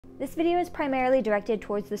This video is primarily directed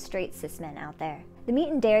towards the straight cis men out there. The meat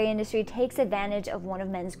and dairy industry takes advantage of one of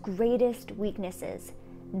men's greatest weaknesses,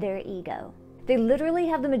 their ego. They literally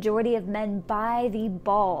have the majority of men by the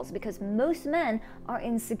balls because most men are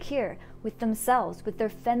insecure with themselves, with their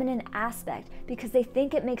feminine aspect, because they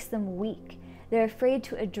think it makes them weak. They're afraid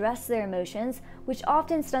to address their emotions, which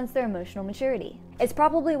often stunts their emotional maturity. It's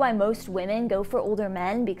probably why most women go for older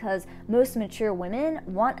men, because most mature women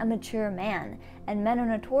want a mature man, and men are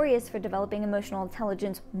notorious for developing emotional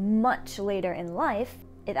intelligence much later in life,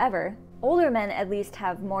 if ever. Older men at least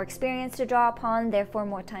have more experience to draw upon, therefore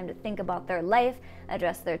more time to think about their life,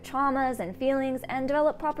 address their traumas and feelings, and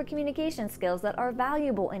develop proper communication skills that are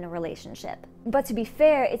valuable in a relationship. But to be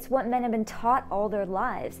fair, it's what men have been taught all their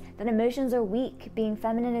lives, that emotions are weak, being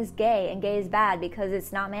feminine is gay, and gay is bad because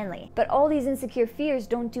it's not manly. But all these insecure fears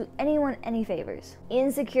don't do anyone any favors.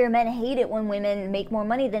 Insecure men hate it when women make more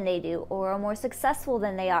money than they do, or are more successful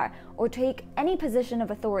than they are, or take any position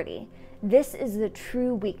of authority. This is the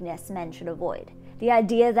true weakness men should avoid. The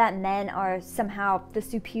idea that men are somehow the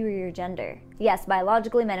superior gender. Yes,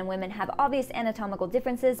 biologically men and women have obvious anatomical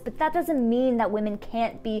differences, but that doesn't mean that women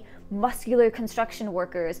can't be muscular construction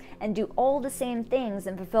workers and do all the same things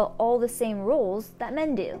and fulfill all the same roles that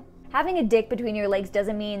men do. Having a dick between your legs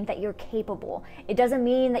doesn't mean that you're capable. It doesn't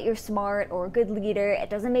mean that you're smart or a good leader.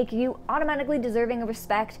 It doesn't make you automatically deserving of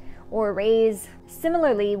respect or a raise.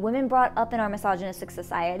 Similarly, women brought up in our misogynistic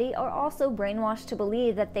society are also brainwashed to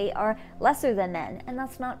believe that they are lesser than men, and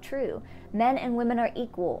that's not true. Men and women are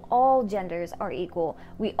equal. All genders are equal.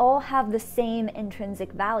 We all have the same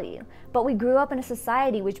intrinsic value. But we grew up in a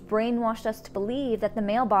society which brainwashed us to believe that the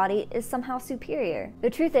male body is somehow superior. The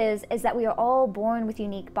truth is that we are all born with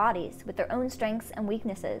unique bodies, with their own strengths and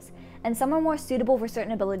weaknesses, and some are more suitable for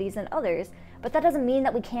certain abilities than others, but that doesn't mean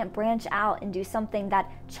that we can't branch out and do something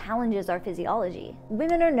that challenges our physiology.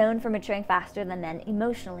 Women are known for maturing faster than men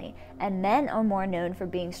emotionally, and men are more known for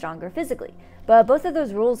being stronger physically. But both of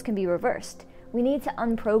those rules can be reversed. We need to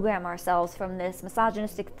unprogram ourselves from this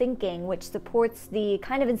misogynistic thinking which supports the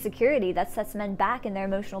kind of insecurity that sets men back in their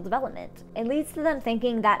emotional development. It leads to them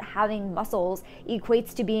thinking that having muscles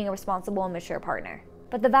equates to being a responsible and mature partner.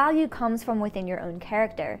 But the value comes from within your own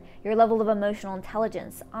character, your level of emotional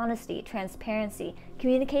intelligence, honesty, transparency,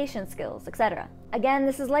 communication skills, etc. Again,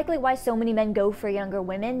 this is likely why so many men go for younger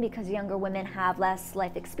women, because younger women have less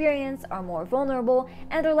life experience, are more vulnerable,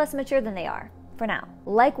 and are less mature than they are. For now.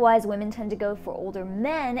 Likewise, women tend to go for older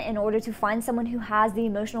men in order to find someone who has the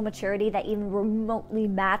emotional maturity that even remotely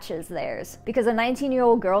matches theirs. Because a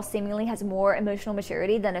 19-year-old girl seemingly has more emotional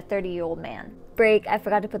maturity than a 30-year-old man. Break, I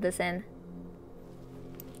forgot to put this in.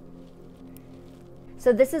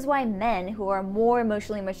 So this is why men who are more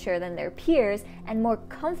emotionally mature than their peers and more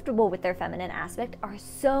comfortable with their feminine aspect are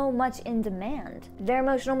so much in demand. Their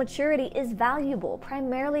emotional maturity is valuable,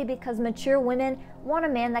 primarily because mature women want a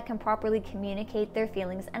man that can properly communicate their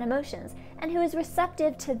feelings and emotions, and who is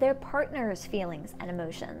receptive to their partner's feelings and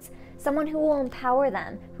emotions. Someone who will empower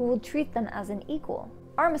them, who will treat them as an equal.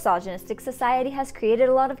 Our misogynistic society has created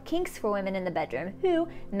a lot of kinks for women in the bedroom who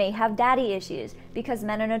may have daddy issues, because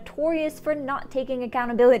men are notorious for not taking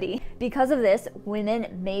accountability. Because of this,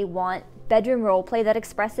 women may want bedroom role play that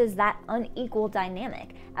expresses that unequal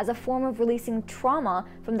dynamic as a form of releasing trauma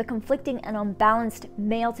from the conflicting and unbalanced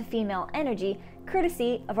male to female energy,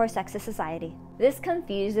 courtesy of our sexist society. This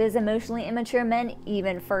confuses emotionally immature men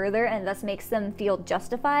even further, and thus makes them feel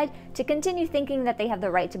justified to continue thinking that they have the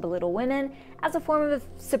right to belittle women as a form of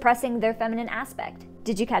suppressing their feminine aspect.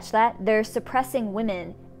 Did you catch that? They're suppressing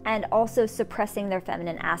women and also suppressing their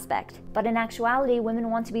feminine aspect. But in actuality, women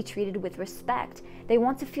want to be treated with respect. They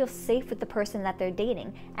want to feel safe with the person that they're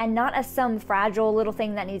dating, and not as some fragile little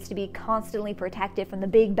thing that needs to be constantly protected from the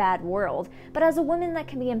big bad world, but as a woman that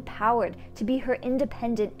can be empowered to be her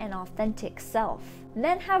independent and authentic self.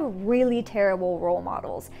 Men have really terrible role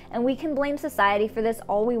models, and we can blame society for this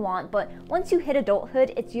all we want, but once you hit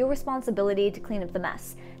adulthood, it's your responsibility to clean up the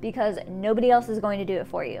mess, because nobody else is going to do it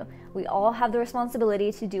for you. We all have the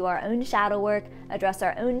responsibility to do our own shadow work, address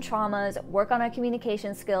our own traumas, work on our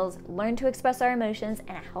communication skills, learn to express our emotions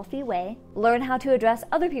in a healthy way, learn how to address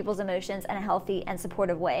other people's emotions in a healthy and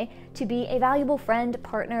supportive way, to be a valuable friend,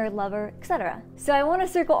 partner, lover, etc. So I want to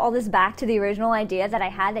circle all this back to the original idea that I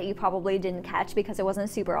had that you probably didn't catch because it wasn't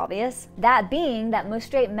super obvious. That being that most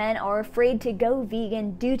straight men are afraid to go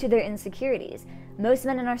vegan due to their insecurities. Most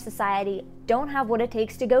men in our society don't have what it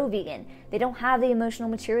takes to go vegan. They don't have the emotional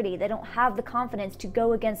maturity. They don't have the confidence to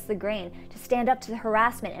go against the grain, to stand up to the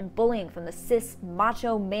harassment and bullying from the cis,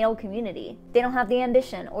 macho male community. They don't have the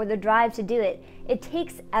ambition or the drive to do it. It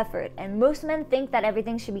takes effort, and most men think that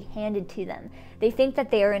everything should be handed to them. They think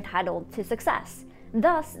that they are entitled to success.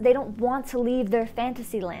 Thus, they don't want to leave their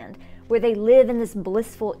fantasy land, where they live in this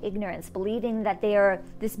blissful ignorance, believing that they are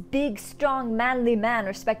this big, strong, manly man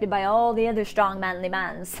respected by all the other strong, manly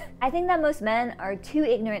mans. I think that most men are too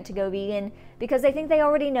ignorant to go vegan because they think they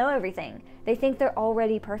already know everything. They think they're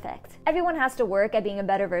already perfect. Everyone has to work at being a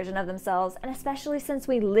better version of themselves, and especially since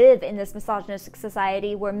we live in this misogynistic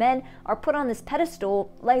society where men are put on this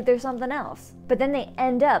pedestal like they're something else. But then they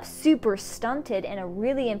end up super stunted in a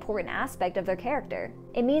really important aspect of their character.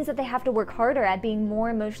 It means that they have to work harder at being more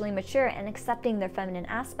emotionally mature and accepting their feminine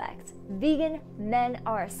aspects. Vegan men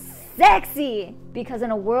are sexy! Because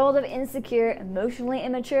in a world of insecure, emotionally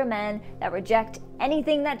immature men that reject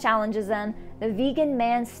anything that challenges them, the vegan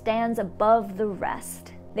man stands above the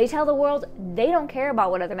rest. They tell the world they don't care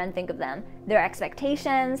about what other men think of them, their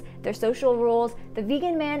expectations, their social rules. The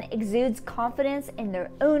vegan man exudes confidence in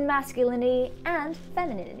their own masculinity and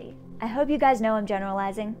femininity. I hope you guys know I'm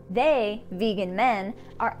generalizing. They, vegan men,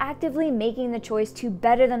 are actively making the choice to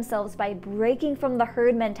better themselves by breaking from the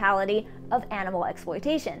herd mentality of animal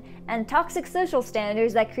exploitation and toxic social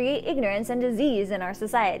standards that create ignorance and disease in our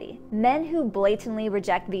society. Men who blatantly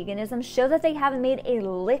reject veganism show that they haven't made a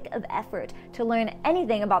lick of effort to learn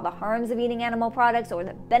anything about the harms of eating animal products or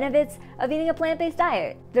the benefits of eating a plant-based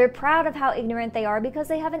diet. They're proud of how ignorant they are because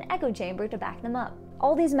they have an echo chamber to back them up.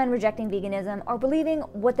 All these men rejecting veganism are believing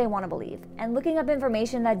what they want to believe and looking up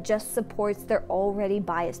information that just supports their already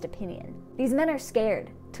biased opinion. These men are scared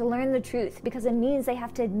to learn the truth because it means they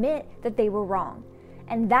have to admit that they were wrong,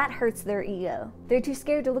 and that hurts their ego. They're too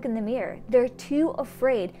scared to look in the mirror. They're too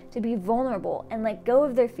afraid to be vulnerable and let go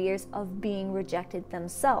of their fears of being rejected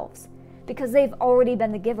themselves, because they've already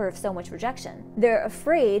been the giver of so much rejection. They're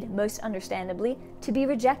afraid, most understandably, to be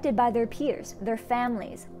rejected by their peers, their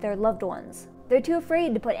families, their loved ones. They're too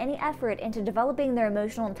afraid to put any effort into developing their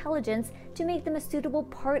emotional intelligence to make them a suitable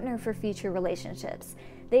partner for future relationships.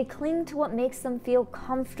 They cling to what makes them feel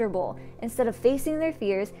comfortable instead of facing their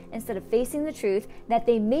fears, instead of facing the truth that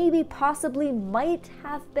they maybe possibly might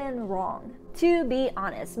have been wrong. To be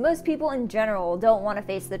honest, most people in general don't want to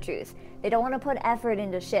face the truth. They don't want to put effort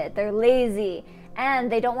into shit. They're lazy.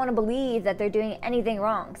 And they don't want to believe that they're doing anything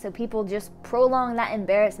wrong, so people just prolong that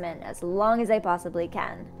embarrassment as long as they possibly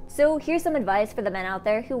can. So here's some advice for the men out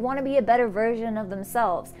there who want to be a better version of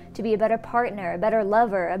themselves, to be a better partner, a better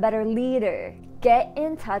lover, a better leader. Get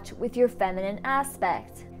in touch with your feminine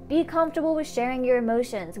aspect. Be comfortable with sharing your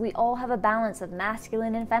emotions. We all have a balance of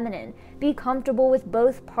masculine and feminine. Be comfortable with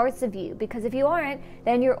both parts of you, because if you aren't,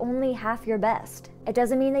 then you're only half your best. It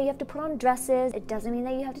doesn't mean that you have to put on dresses. It doesn't mean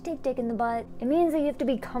that you have to take dick in the butt. It means that you have to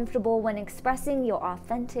be comfortable when expressing your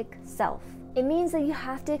authentic self. It means that you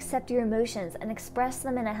have to accept your emotions and express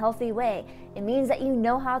them in a healthy way. It means that you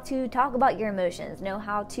know how to talk about your emotions, know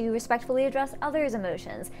how to respectfully address others'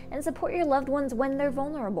 emotions, and support your loved ones when they're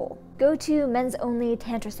vulnerable. Go to men's only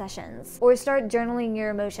tantra sessions, or start journaling your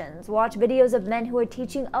emotions. Watch videos of men who are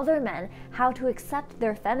teaching other men how to accept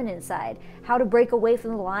their feminine side, how to break away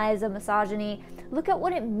from the lies of misogyny. Look at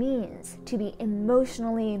what it means to be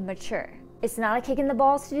emotionally mature. It's not a kick in the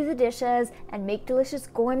balls to do the dishes and make delicious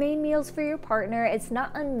gourmet meals for your partner. It's not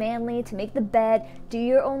unmanly to make the bed, do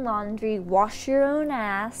your own laundry, wash your own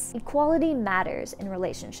ass. Equality matters in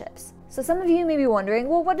relationships. So some of you may be wondering,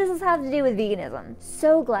 well, what does this have to do with veganism?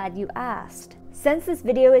 So glad you asked. Since this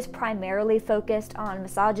video is primarily focused on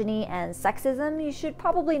misogyny and sexism, you should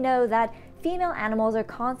probably know that female animals are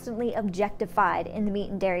constantly objectified in the meat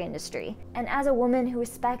and dairy industry. And as a woman who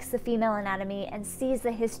respects the female anatomy and sees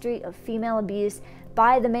the history of female abuse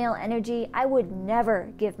by the male energy, I would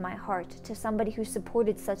never give my heart to somebody who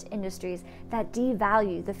supported such industries that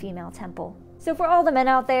devalue the female temple. So for all the men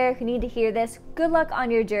out there who need to hear this, good luck on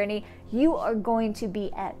your journey. You are going to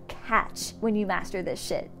be a catch when you master this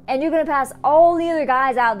shit. And you're gonna pass all the other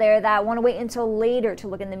guys out there that wanna wait until later to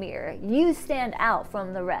look in the mirror. You stand out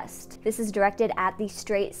from the rest. This is directed at the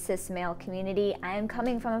straight cis male community. I am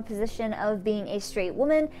coming from a position of being a straight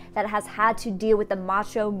woman that has had to deal with the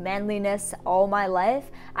macho manliness all my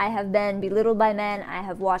life. I have been belittled by men. I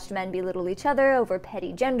have watched men belittle each other over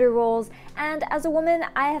petty gender roles. And as a woman,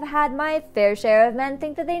 I have had my fair share of men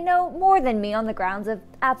think that they know more than me on the grounds of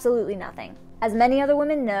absolutely nothing. As many other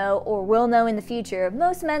women know, or will know in the future,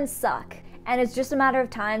 most men suck. and it's just a matter of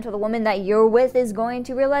time till the woman that you're with is going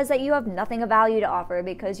to realize that you have nothing of value to offer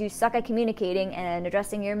because you suck at communicating and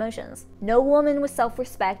addressing your emotions. No woman with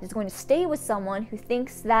self-respect is going to stay with someone who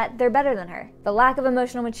thinks that they're better than her. The lack of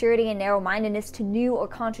emotional maturity and narrow-mindedness to new or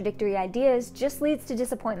contradictory ideas just leads to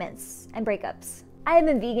disappointments and breakups. I have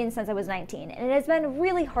been vegan since I was 19, and it has been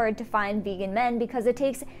really hard to find vegan men because it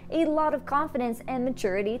takes a lot of confidence and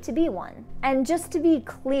maturity to be one. And just to be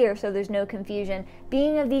clear so there's no confusion,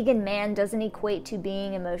 being a vegan man doesn't equate to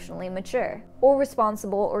being emotionally mature, or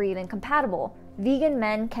responsible, or even compatible. Vegan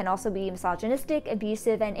men can also be misogynistic,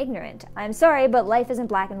 abusive, and ignorant. I'm sorry, but life isn't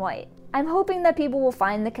black and white. I'm hoping that people will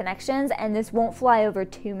find the connections and this won't fly over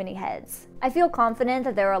too many heads. I feel confident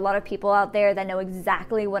that there are a lot of people out there that know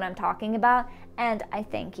exactly what I'm talking about, and I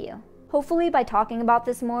thank you. Hopefully by talking about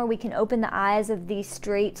this more, we can open the eyes of the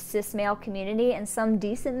straight cis male community and some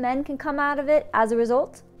decent men can come out of it as a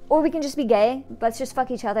result. Or we can just be gay, let's just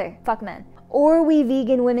fuck each other, fuck men. Or we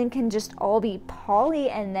vegan women can just all be poly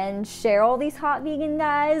and then share all these hot vegan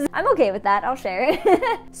guys. I'm okay with that, I'll share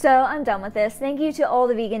it. So I'm done with this. Thank you to all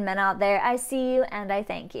the vegan men out there. I see you and I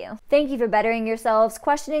thank you. Thank you for bettering yourselves,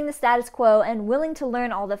 questioning the status quo, and willing to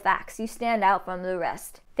learn all the facts. You stand out from the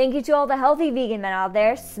rest. Thank you to all the healthy vegan men out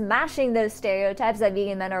there, smashing those stereotypes that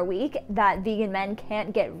vegan men are weak, that vegan men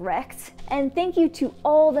can't get wrecked. And thank you to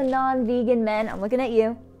all the non-vegan men, I'm looking at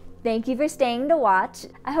you. Thank you for staying to watch.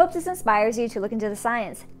 I hope this inspires you to look into the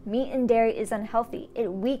science. Meat and dairy is unhealthy.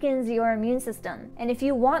 It weakens your immune system. And if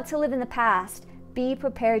you want to live in the past, be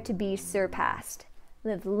prepared to be surpassed.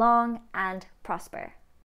 Live long and prosper.